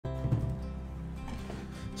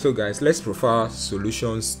So guys, let's prefer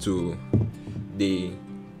solutions to the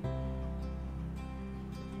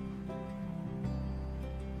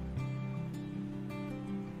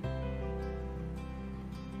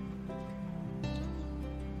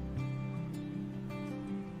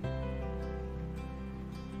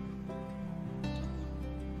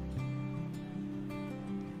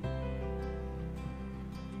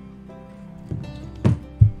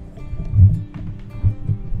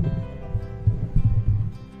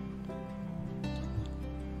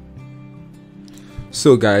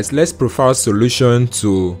So guys, let's profile solution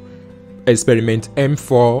to experiment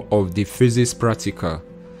M4 of the physics practical.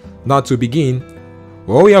 Now to begin,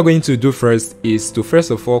 what we are going to do first is to first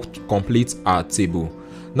of all complete our table.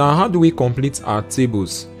 Now how do we complete our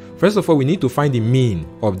tables? First of all, we need to find the mean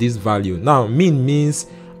of this value. Now mean means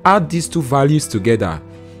add these two values together.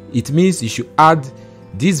 It means you should add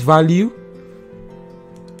this value,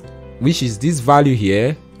 which is this value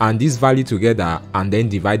here, and this value together, and then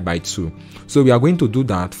divide by 2. So we are going to do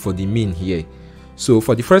that for the mean here. So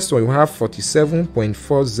for the first one, we have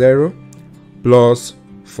 47.40 plus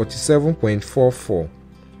 47.44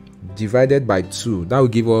 divided by 2. That will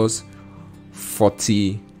give us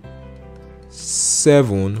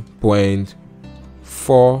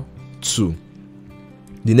 47.42.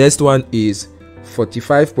 The next one is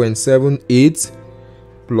 45.78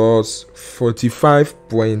 plus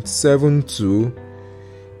 45.72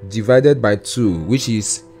 divided by 2, which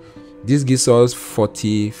is, this gives us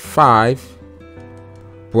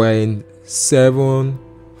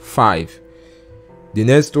 45.75. The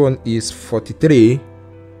next one is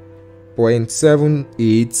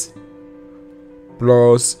 43.78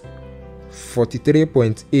 plus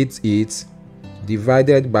 43.88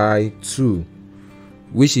 divided by 2,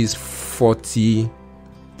 which is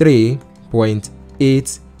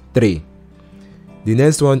 43.83. The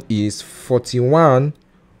next one is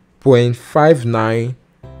 41.59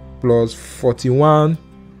 plus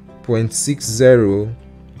 41.60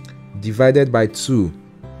 divided by 2,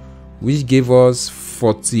 which gave us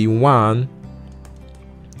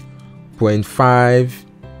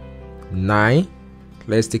 41.59.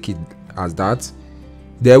 Let's take it as that.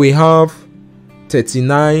 There we have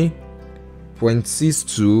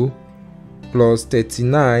 39.62 plus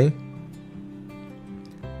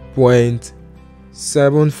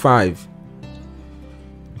 39.75.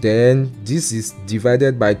 Then this is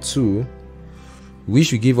divided by 2,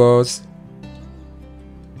 which will give us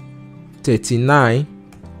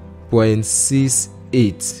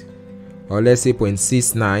 39.68, or let's say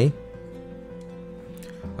 0.69.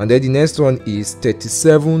 And then the next one is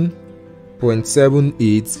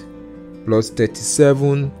 37.78 plus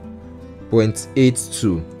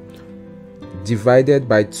 37.82 divided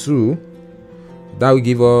by 2. That will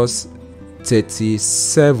give us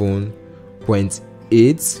 37.8.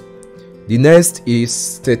 The next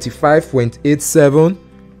is 35.87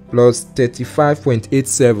 plus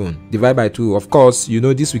 35.87 divided by 2. Of course, you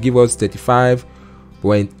know this will give us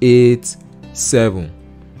 35.87.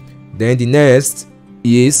 Then the next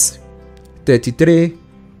is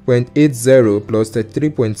 33.80 plus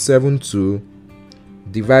 33.72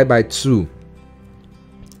 divided by 2,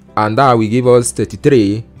 and that will give us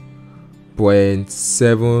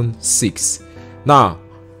 33.76. Now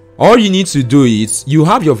all you need to do is, you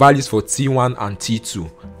have your values for T1 and T2,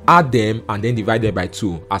 add them and then divide them by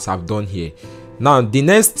 2, as I've done here. Now the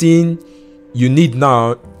next thing you need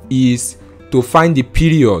now is to find the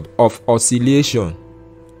period of oscillation.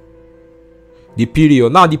 The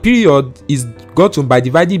period is gotten by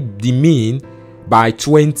dividing the mean by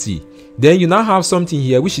 20. Then you now have something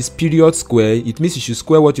here which is period square. It means you should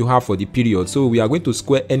square what you have for the period. So we are going to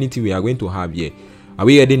square anything we are going to have here. Are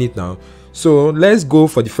we getting it now? So let's go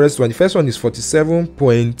for the first one. The first one is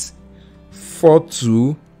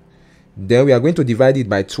 47.42. Then we are going to divide it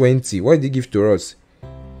by 20. What did it give to us?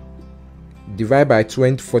 Divide by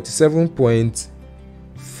 20.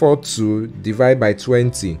 47.42 divided by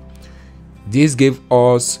 20. This gave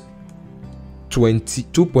us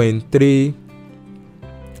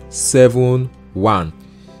 22.371.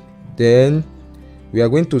 Then we are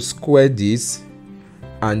going to square this,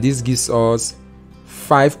 and this gives us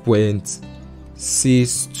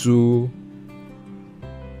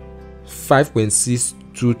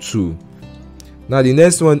 5.622. Now the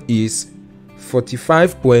next one is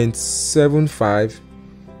 45.75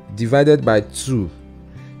 divided by 2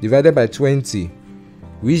 divided by 20,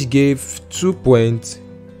 which gave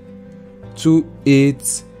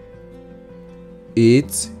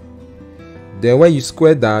 2.288. Then when you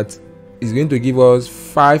square that, it's going to give us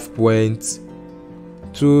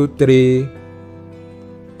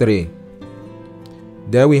 5.233.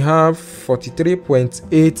 Then we have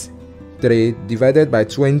 43.83 divided by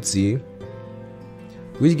 20,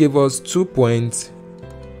 which gave us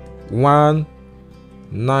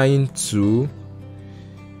 2.192.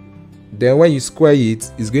 Then when you square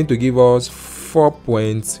it, it's going to give us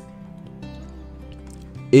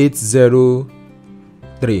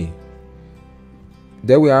 4.803.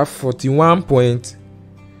 Then we have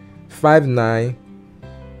 41.59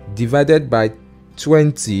 divided by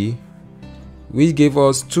 20, which gave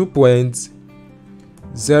us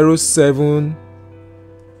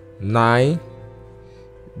 2.079.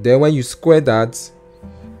 Then when you square that,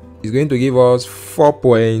 it's going to give us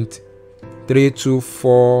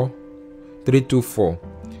 4.324324.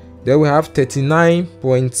 Then we have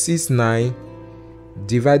 39.69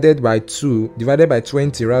 divided by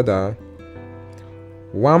 20 rather,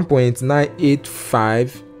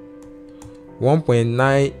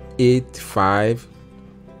 1.985.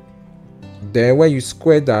 Then when you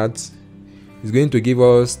square that, it's going to give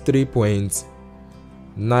us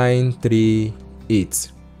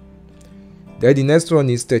 3.938. Then the next one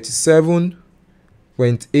is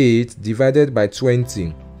 37.8 divided by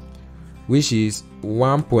 20, which is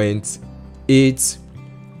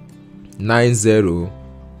 1.890.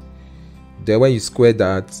 Then when you square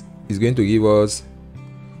that, it's going to give us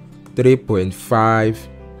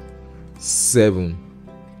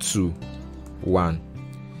 3.571.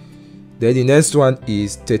 Then the next one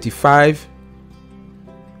is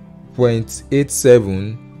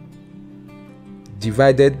 35.87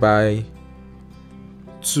 divided by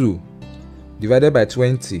 2 divided by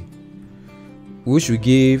 20, which will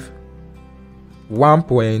give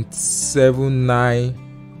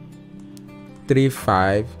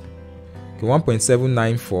 1.7935,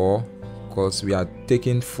 1.794, because we are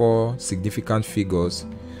taking 4 significant figures.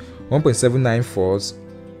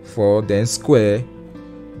 1.794, then square,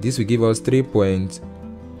 this will give us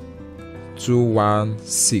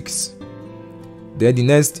 3.216. Then the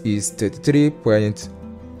next is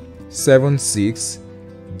 33.76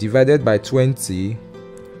 divided by 20,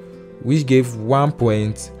 which gave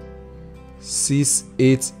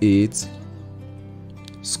 1.688,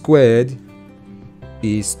 squared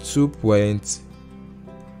is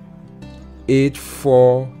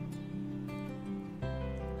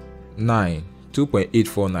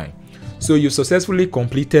 2.849. So you successfully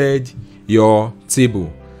completed your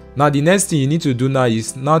table. Now the next thing you need to do now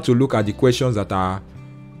is now to look at the questions that are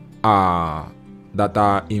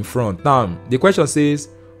in front. Now the question says,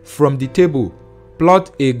 from the table,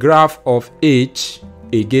 plot a graph of h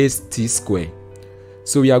against t square.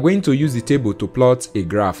 So we are going to use the table to plot a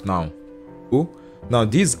graph now. Now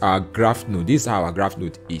these are graph node. This is how our graph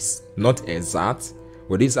node is. Not exact,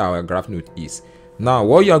 but this is how our graph node is. Now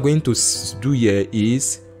what you are going to do here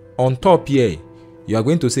is, on top here, you are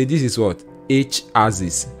going to say this is what? H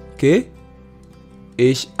axis. Okay?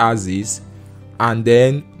 H axis. And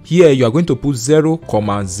then here you are going to put 0,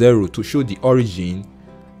 0 to show the origin.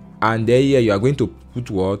 And then here you are going to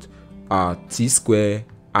put what? T square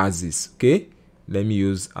axis. Okay? Let me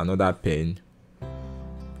use another pen.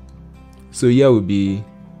 So here will be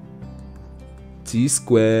t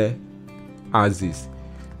square axis,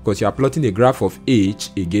 because you are plotting a graph of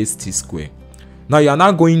h against t square. Now you are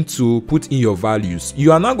now going to put in your values.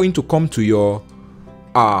 You are now going to come to your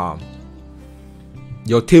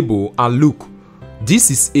table and look.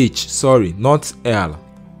 This is h, sorry, not l.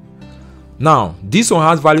 Now this one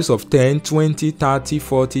has values of 10, 20, 30,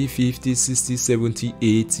 40, 50, 60, 70,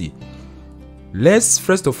 80. Let's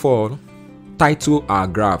first of all title our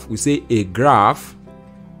graph. We say a graph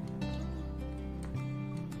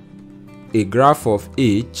of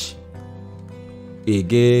h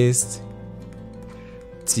against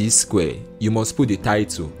t square. You must put the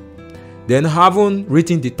title. Then, having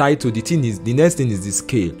written the title, the next thing is the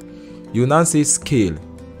scale. You now say scale.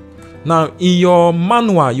 Now in your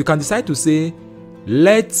manual you can decide to say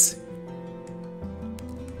let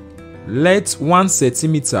 1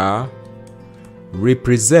 centimeter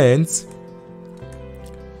represent,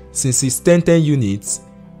 since it's 10 units,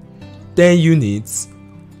 10 units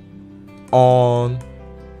on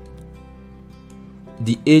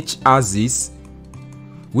the h axis,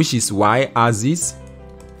 which is y axis,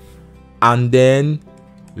 and then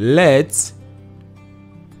let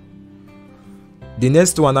the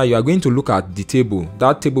next one. Now you are going to look at the table.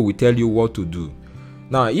 That table will tell you what to do.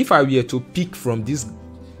 Now if I were to pick from this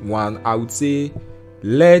one, I would say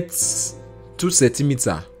let 2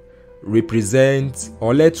 centimeter represent,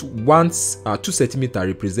 or let 2 centimeter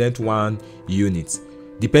represent 1 unit,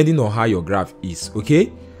 depending on how your graph is.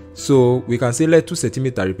 Okay, so we can say let 2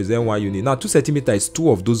 centimeter represent 1 unit. Now 2 centimeter is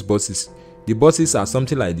 2 of those boxes the buses are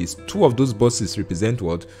something like this. 2 of those buses represent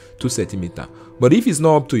what? 2 centimeter. But if it's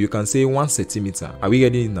not up to, you can say 1 centimeter. Are we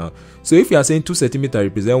getting it now? So if you are saying 2 centimeter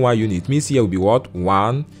represent 1 unit, means here will be what?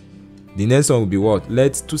 1. The next one will be what?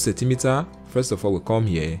 Let 2 centimeter, first of all, will come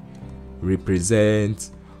here, represent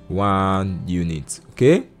 1 unit.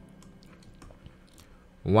 Okay?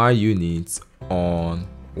 1 unit on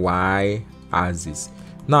y axis.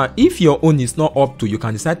 Now, if your own is not up to, you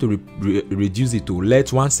can decide to reduce it to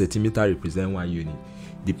let 1 centimeter represent 1 unit,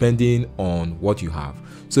 depending on what you have.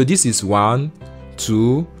 So this is 1,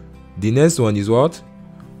 2. The next one is what?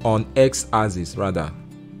 On x axis, rather.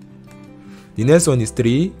 The next one is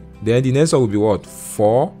 3. Then the next one will be what?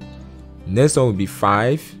 4. Next one will be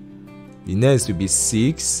 5. The next will be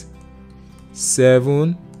 6,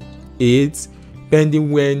 7, 8,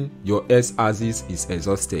 depending when your x axis is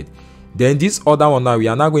exhausted. Then this other one now, we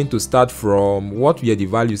are now going to start from, what were the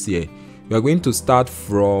values here? We are going to start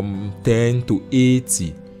from 10 to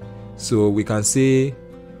 80. So we can say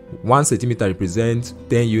 1 centimeter represents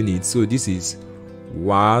 10 units. So this is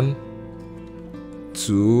 1,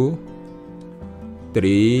 2,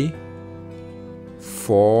 3,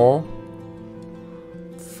 4,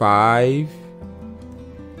 5,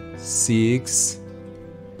 6,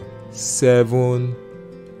 7,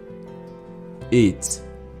 8.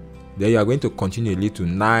 Then you are going to continue a little,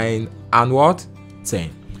 9 and what? 10.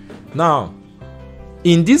 Now,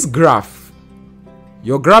 in this graph,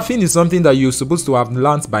 your graphing is something that you're supposed to have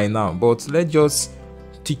learned by now, but let's just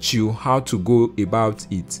teach you how to go about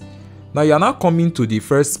it. Now, you are now coming to the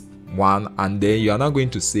first one, and then you are now going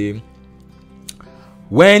to say,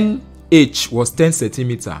 when h was 10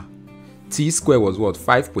 centimeter, t square was what?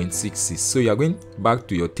 5.66. So you are going back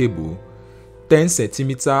to your table, 10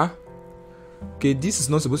 centimeter. Okay, this is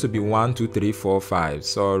not supposed to be 1, 2, 3, 4, 5.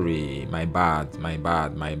 Sorry, my bad.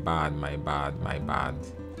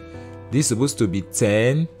 This is supposed to be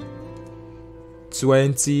 10,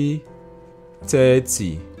 20,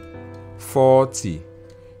 30, 40,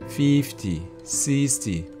 50,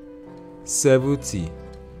 60, 70,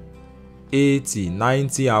 80,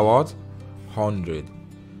 90, and what? 100.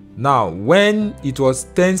 Now, when it was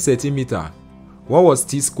 10 centimeter, what was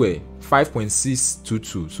t square?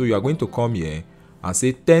 5.622. So you are going to come here and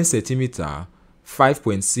say 10 centimeter,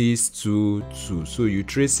 5.622. So you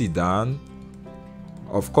trace it down.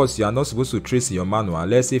 Of course, you are not supposed to trace in your manual.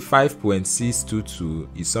 Let's say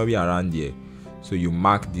 5.622 is somewhere around here. So you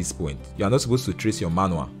mark this point. You are not supposed to trace your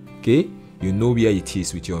manual. Okay? You know where it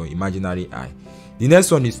is with your imaginary eye. The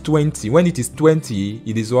next one is 20. When it is 20,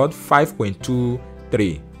 it is what?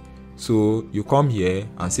 5.23. So you come here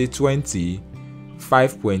and say 20,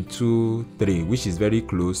 5.23, which is very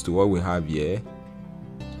close to what we have here.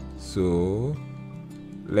 So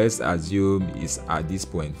let's assume it's at this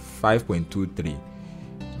point, 5.23.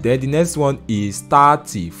 Then the next one is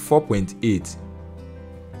 30, 4.8.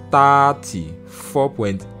 30,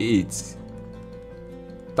 4.8.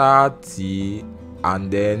 30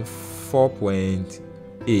 and then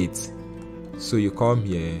 4.8. So you come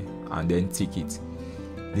here and then tick it.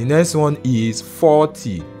 The next one is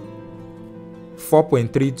 40,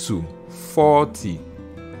 4.32. 40,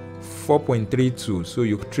 4.32. So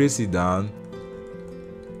you trace it down,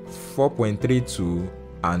 4.32,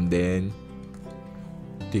 and then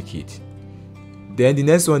take it. Then the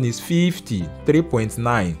next one is 50,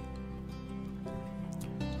 3.9.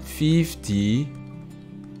 50,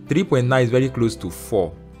 3.9 is very close to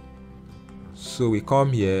 4. So we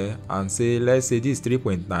come here and say, let's say this is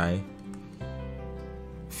 3.9.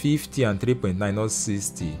 50 and 3.9, not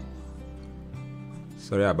 60.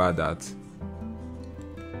 Sorry about that.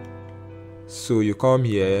 So you come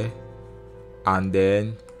here and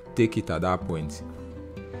then take it at that point.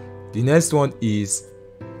 The next one is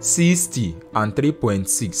 60 and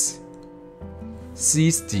 3.6.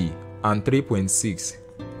 60 and 3.6.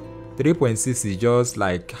 3.6 is just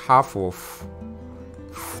like half of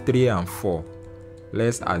 3 and 4.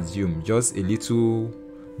 Let's assume just a little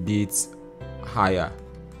bit higher.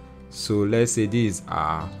 So let's say these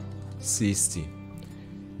are 60.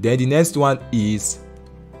 Then the next one is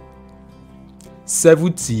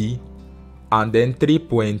 70 and then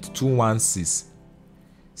 3.216.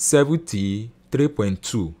 70,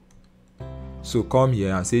 3.2. So come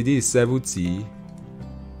here and say this is 70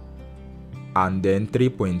 and then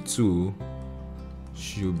 3.2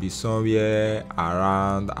 should be somewhere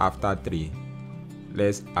around after 3.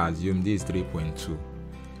 Let's assume this is 3.2.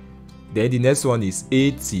 Then the next one is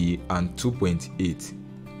 80 and 2.8.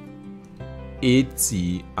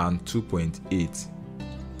 80 and 2.8.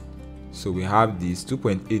 So we have this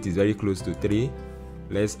 2.8 is very close to 3.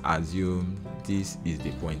 Let's assume this is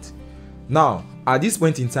the point. Now at this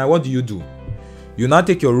point in time, what do? You now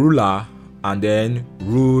take your ruler and then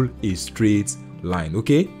rule a straight line.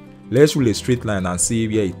 Okay, let's rule a straight line and see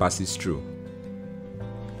where it passes through.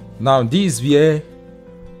 Now this is where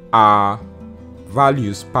our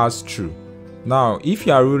values pass through. Now if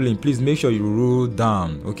you are ruling, please make sure you rule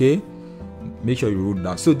down. Okay, make sure you rule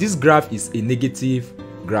down. So this graph is a negative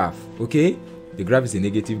graph. Okay, the graph is a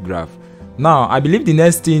negative graph. Now I believe the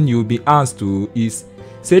next thing you'll be asked to is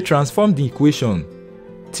say transform the equation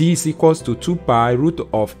t is equals to 2 pi root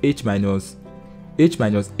of h minus h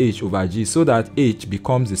over g, so that h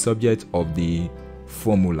becomes the subject of the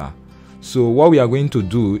formula. So what we are going to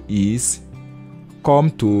do is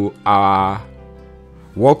come to our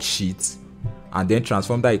worksheet and then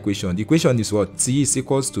transform that equation. The equation is what? T is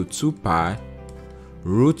equals to 2 pi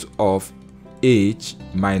root of h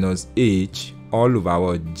minus h all over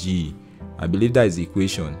what? G. I believe that is the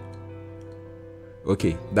equation.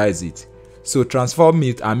 Okay, that is it. So transform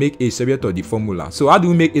it and make h subject of the formula. So how do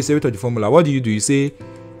we make h subject of the formula? What do? You say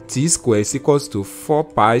t square is equals to 4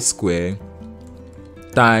 pi square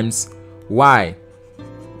times y.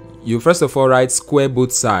 You first of all write square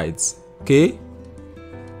both sides. Okay,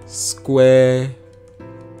 square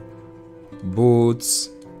both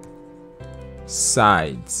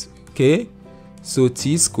sides. Okay, so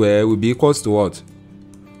t square will be equals to what?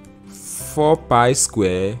 4 pi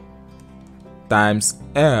square times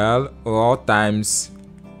L, or times,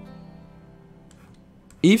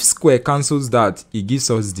 if square cancels that, it gives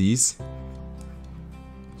us this,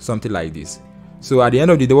 something like this. So at the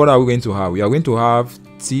end of the day, what are we going to have? We are going to have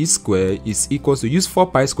t square is equals to, use 4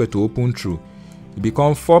 pi square to open through, it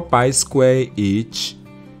becomes 4 pi square h,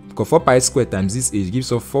 because 4 pi square times this h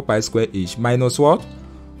gives us 4 pi square h minus what?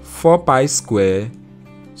 4 pi square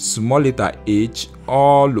small letter h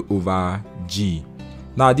all over g.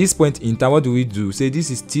 Now at this point in time, what do? Say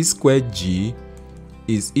this is t squared g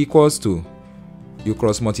is equals to, you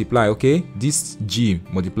cross multiply. Okay, this g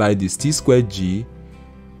multiply this, t squared g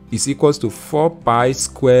is equals to 4 pi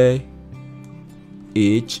square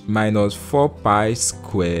h minus 4 pi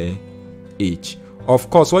square h. Of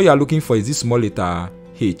course, what you are looking for is this small letter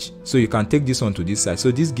h, so you can take this one to this side.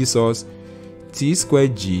 So this gives us t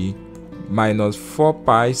squared g minus 4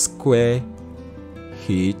 pi square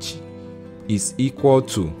h is equal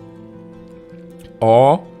to,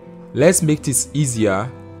 or let's make this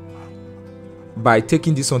easier by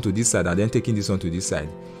taking this one to this side and then taking this one to this side.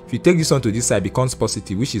 If you take this one to this side, it becomes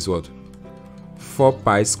positive, which is what? 4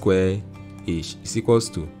 pi square h is equals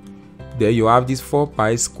to, there you have this 4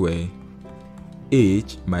 pi square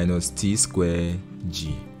h minus t square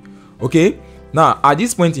g. Okay, now at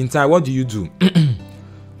this point in time, what do?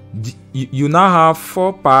 You now have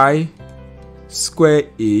 4 pi square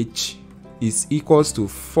h is equals to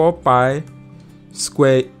 4 pi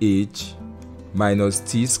square h minus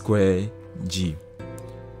t square g.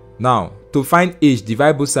 Now to find h,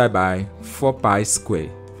 divide both sides by 4 pi square.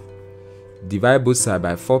 Divide both sides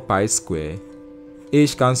by 4 pi square.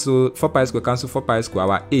 H cancel, 4 pi square cancel 4 pi square.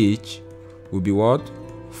 Our h will be what?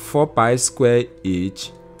 4 pi square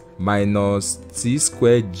h minus t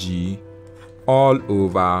square g all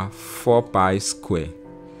over 4 pi square.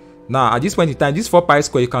 Now at this point in time, this 4 pi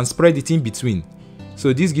square, you can spread it in between.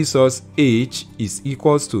 So this gives us h is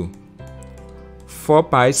equals to 4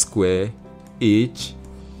 pi square h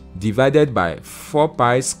divided by 4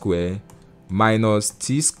 pi square minus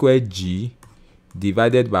t square g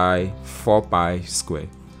divided by 4 pi square.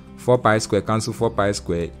 4 pi square cancel 4 pi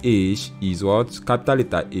square. H is what? Capital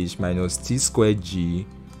letter H minus t square g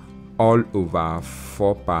all over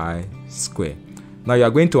 4 pi square. Now you are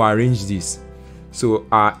going to arrange this. So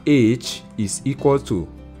our h is equal to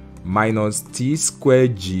minus t square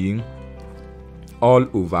g all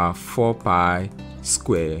over 4 pi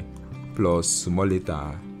square plus small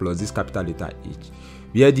letter plus this capital letter h,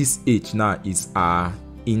 where this h now is our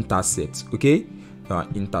intercept. Okay, our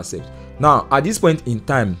intercept. Now at this point in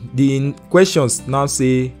time, the questions now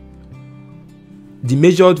say the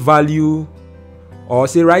measured value, or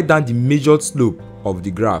say write down the measured slope of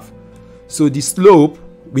the graph. So the slope,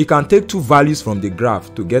 we can take two values from the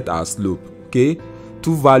graph to get our slope. Okay,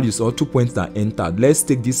 two values or 2 points that entered. Let's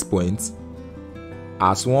take this point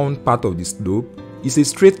as one part of the slope. It's a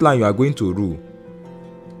straight line you are going to rule.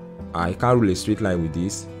 I can't rule a straight line with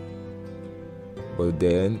this, but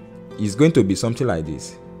then it's going to be something like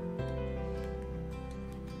this.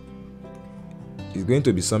 It's going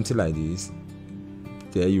to be something like this.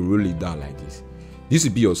 There you roll it down like this. This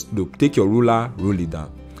will be your slope. Take your ruler, roll it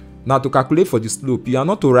down. Now to calculate for the slope, you are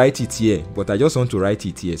not to write it here, but I just want to write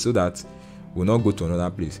it here so that we'll not go to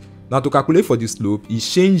another place. Now to calculate for the slope is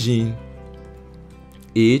changing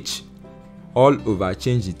h all over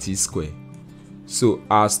change in t square. So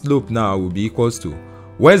our slope now will be equals to,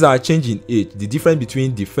 what is our change in h? The difference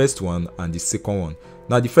between the first one and the second one.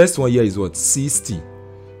 Now the first one here is what? 60.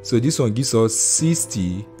 So this one gives us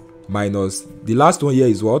 60 minus the last one here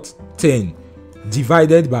is what? 10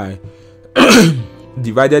 divided by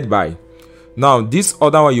divided by. Now this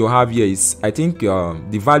other one you have here is, I think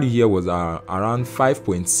the value here was around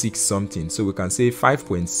 5.6 something, so we can say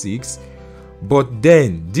 5.6. but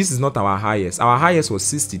then this is not our highest. Our highest was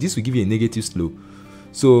 60. This will give you a negative slope.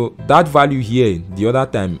 So that value here the other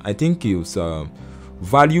time, I think it was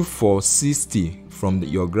value for 60 from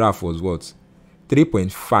your graph was what?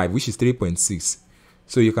 3.5, which is 3.6.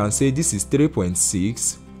 so you can say this is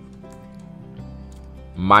 3.6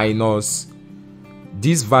 minus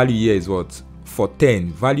this value here is what? For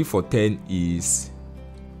 10, value for 10 is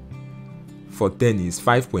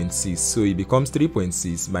 5.6, so it becomes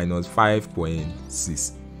 3.6 minus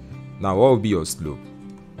 5.6. now what will be your slope?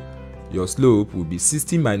 Your slope will be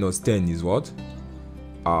 60 minus 10 is what?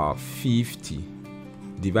 50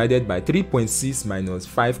 divided by 3.6 minus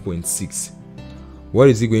 5.6. what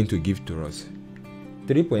is it going to give to us?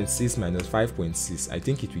 3.6 minus 5.6, I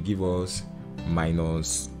think it will give us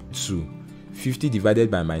minus 2. 50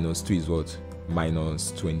 divided by minus 2 is what?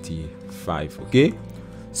 Minus 25. Okay,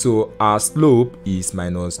 so our slope is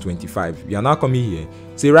minus 25. We are now coming here,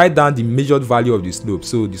 say write down the measured value of the slope.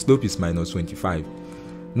 So the slope is minus 25.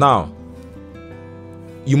 Now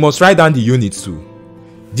you must write down the units too.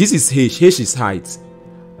 This is h is height,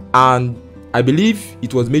 and I believe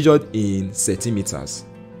it was measured in centimeters.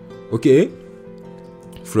 Okay,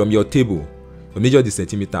 from your table we measure the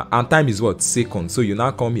centimeter, and time is what? Second. So you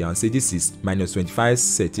now come here and say this is minus 25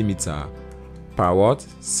 centimeter per what?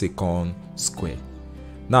 Second square.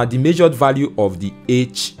 Now the measured value of the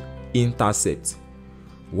h intercept.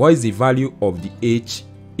 What is the value of the h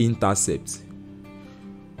intercept?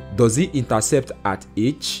 Does it intercept at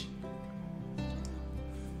h?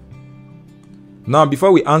 Now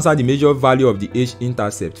before we answer the measured value of the h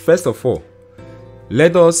intercept, first of all,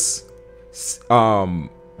 let us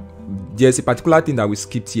there's a particular thing that we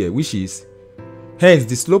skipped here, which is hence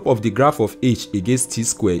the slope of the graph of h against t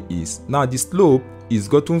square is. Now the slope is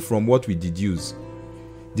gotten from what we deduce.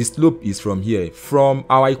 The slope is from here, from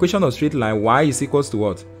our equation of straight line. Y is equals to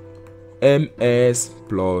what? Ms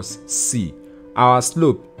plus c. Our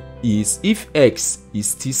slope is, if x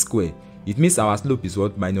is t square, it means our slope is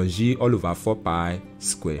what? Minus g all over 4 pi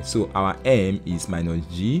square. So our m is minus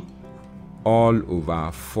g all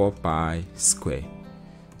over 4 pi square.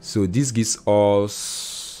 So this gives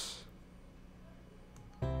us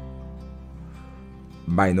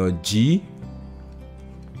minus g,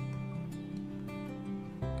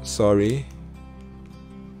 sorry,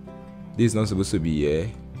 this is not supposed to be here.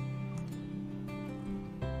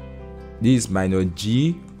 This minus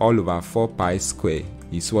g all over 4 pi square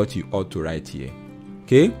is what you ought to write here.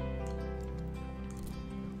 Okay,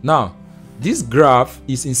 now this graph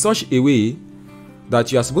is in such a way that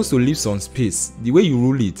you are supposed to leave some space. The way you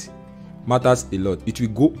rule it matters a lot. It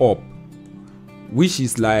will go up, which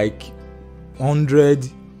is like 100.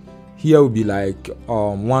 Here will be like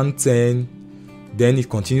 110. Then it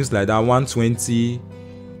continues like that, 120,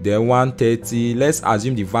 then 130. Let's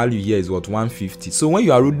assume the value here is what? 150. So when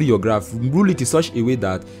you are ruling your graph, rule it in such a way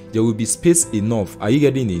that there will be space enough. Are you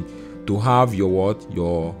getting it? To have your what?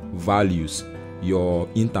 Your values, your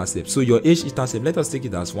intercept. So your h intercept, let us take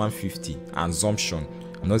it as 150. Assumption.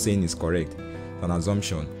 I'm not saying it's correct. It's an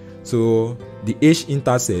assumption. So the h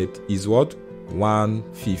intercept is what?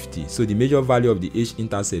 150. So the measured value of the h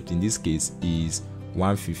intercept in this case is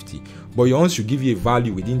 150. But your own should give you a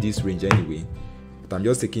value within this range anyway. But I'm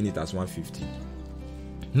just taking it as 150.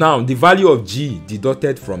 Now the value of g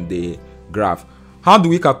deducted from the graph. How do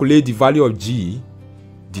we calculate the value of g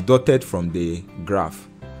deducted from the graph?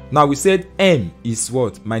 Now we said m is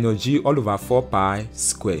what? Minus g all over 4 pi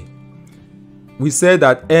square. We said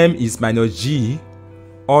that m is minus g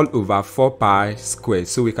all over 4 pi square.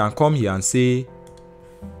 So we can come here and say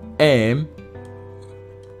m,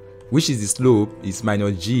 which is the slope, is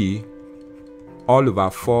minus g all over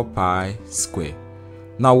 4 pi square.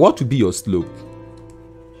 Now what would be your slope?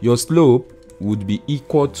 Your slope would be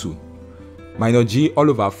equal to minus g all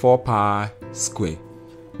over 4 pi square.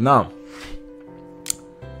 Now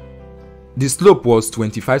the slope was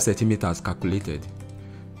 25 centimeters calculated.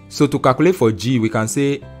 So to calculate for g, we can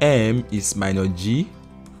say m is minus g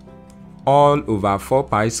all over 4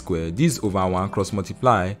 pi square. This over 1 cross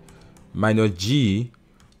multiply, minus g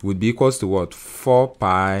would be equals to what? 4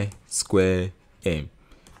 pi square m.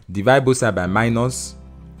 Divide both sides by minus.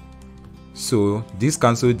 So this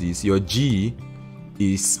cancel this. Your g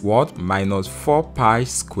is what? Minus 4 pi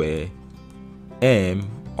square m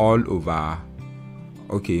all over,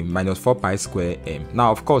 okay, minus 4 pi square m.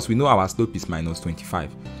 Now, of course, we know our slope is minus 25.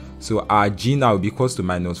 So our g now will be equals to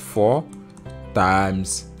minus 4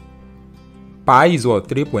 times pi is what?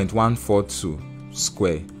 3.142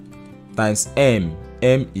 square times m.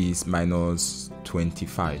 M is minus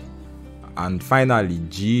 25. And finally,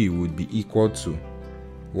 g would be equal to,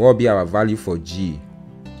 what will be our value for g?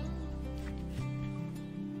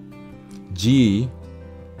 G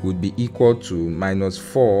would be equal to minus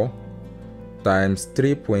 4 times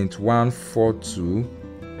 3.142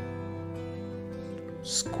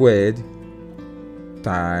 squared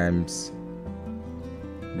times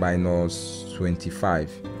minus 25,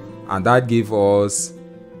 and that gave us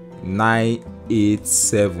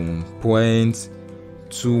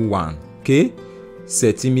 987.21, okay,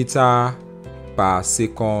 centimeter per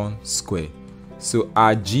second square. So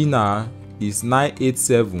our g now is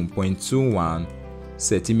 987.21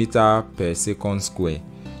 centimeter per second square.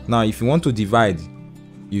 Now, if you want to divide,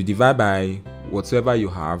 you divide by whatever you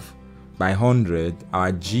have by 100.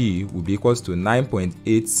 Our g will be equals to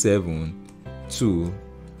 9.872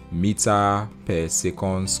 meter per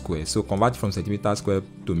second square. So convert from centimeter square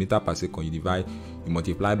to meter per second. You divide, you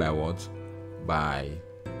multiply by what?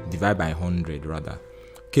 Divide by 100 rather.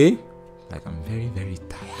 Okay, like I'm very, very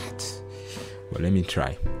tired, but let me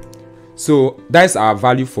try. So that's our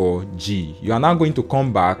value for g. You are now going to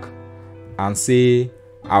come back and say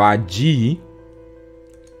our g,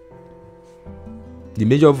 the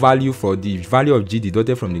major value for the value of g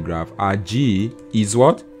deducted from the graph, our g is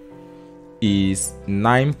what? Is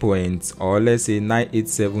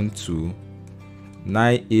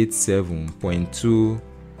 9.872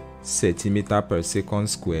 centimeter per second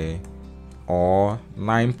square, or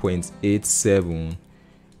 9.87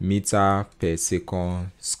 meter per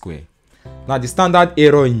second square. Now, the standard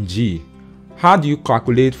error in g, how do you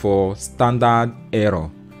calculate for standard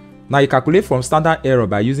error? Now, you calculate from standard error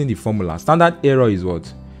by using the formula. Standard error is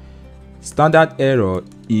what? Standard error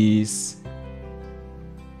is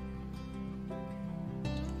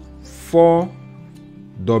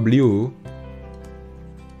 4w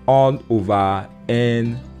all over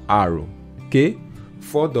n arrow. Okay,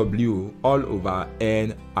 4w all over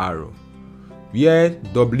n arrow, where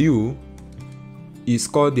w is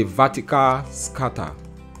called the vertical scatter.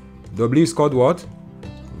 W is called what?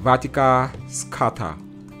 Vertical scatter.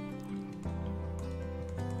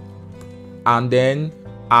 And then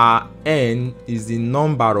our n is the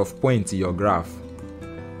number of points in your graph.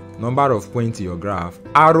 Number of points in your graph.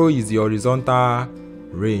 Arrow is the horizontal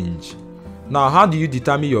range. Now, how do you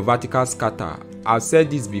determine your vertical scatter? I've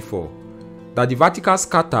said this before, that the vertical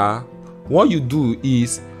scatter, what you do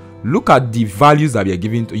is look at the values that we are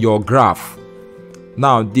giving to your graph.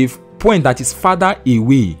 Now, the point that is farther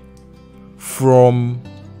away from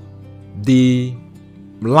the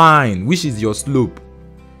line, which is your slope,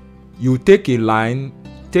 you take a line,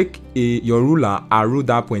 your ruler and rule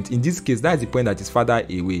that point. In this case, that is the point that is farther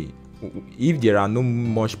away. If there are no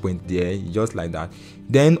much point there, just like that.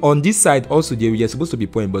 Then on this side also, there we are supposed to be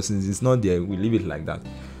point, but since it's not there, we leave it like that.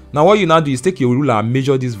 Now, what you now do is take your ruler and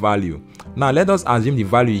measure this value. Now, let us assume the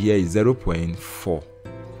value here is 0.4.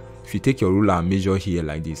 If you take your ruler and measure here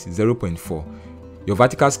like this, 0.4. Your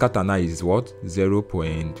vertical scatter now is what?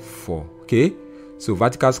 0.4. Okay? So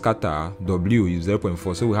vertical scatter, W is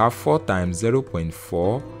 0.4. So we have 4 times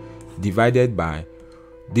 0.4 divided by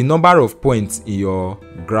the number of points in your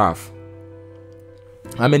graph.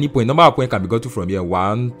 How many points? Number of points can be got to from here.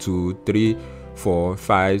 1, 2, 3, 4,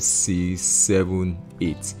 5, 6, 7,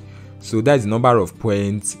 8. So that is the number of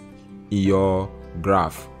points in your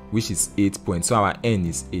graph, which is 8 points. So our n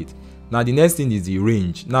is 8. Now the next thing is the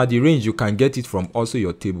range. Now the range, you can get it from also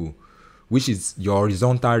your table, which is your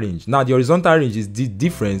horizontal range. Now the horizontal range is the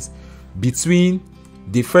difference between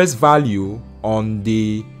the first value on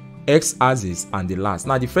the x-axis and the last.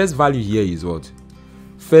 Now the first value here is what?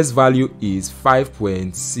 First value is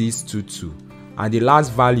 5.622 and the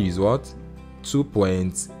last value is what?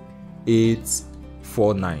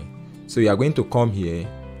 2.849. So you are going to come here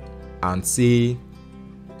and say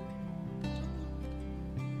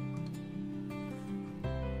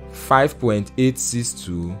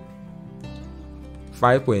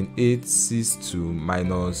 5.862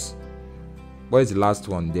 minus, what is the last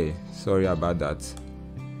one there? Sorry about that.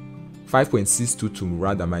 5.622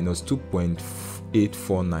 rather minus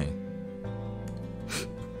 2.849.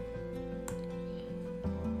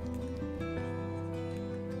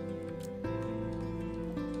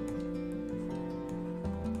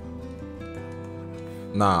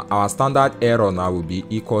 Now our standard error now will be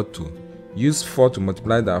equal to, use 4 to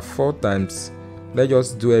multiply that. 4 times let's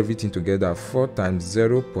just do everything together. 4 times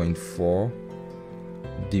 0.4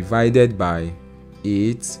 divided by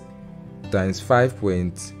 8 times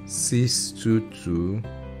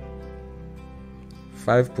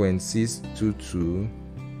 5.622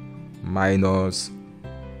 minus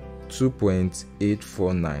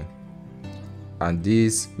 2.849, and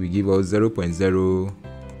this will give us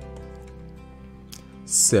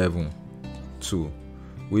 0.072,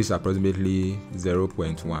 which is approximately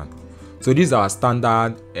 0.1. So this is our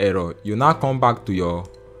standard error. You now come back to your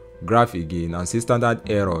graph again and say standard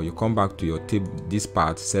error. You come back to your table, this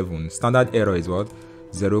part 7. Standard error is what?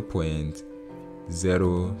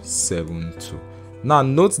 0.072. Now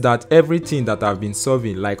note that everything that I've been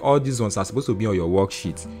solving, like all these ones, are supposed to be on your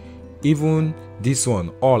worksheet. Even this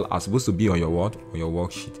one, all are supposed to be on your what? On your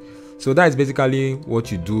worksheet. So that is basically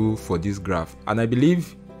what you do for this graph. And I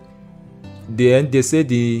believe then they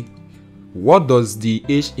say what does the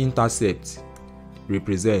h-intercept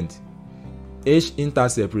represent?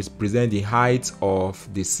 H-intercept represents the height of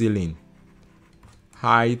the ceiling.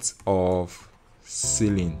 Height of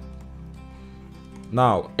ceiling.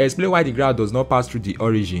 Now, explain why the graph does not pass through the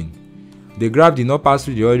origin. The graph did not pass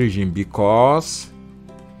through the origin because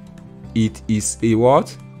it is a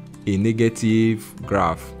what? A negative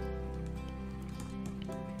graph.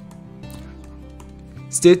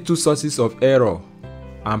 State 2 sources of error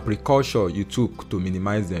and precaution you took to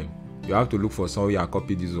minimize them. You have to look for somewhere and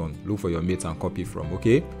copy this one. Look for your mates and copy from,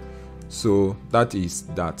 okay? So that is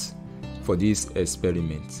that for this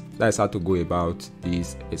experiment. That's how to go about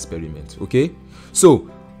this experiment, okay? So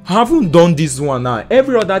having done this one now,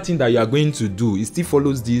 every other thing that you are going to do, it still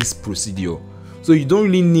follows this procedure. So you don't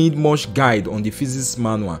really need much guide on the physics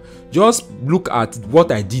manual. Just look at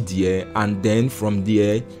what I did here, and then from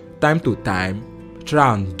there, time to time,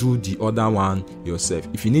 try and do the other one yourself.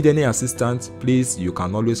 If you need any assistance, please, you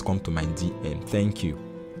can always come to my DM. Thank you.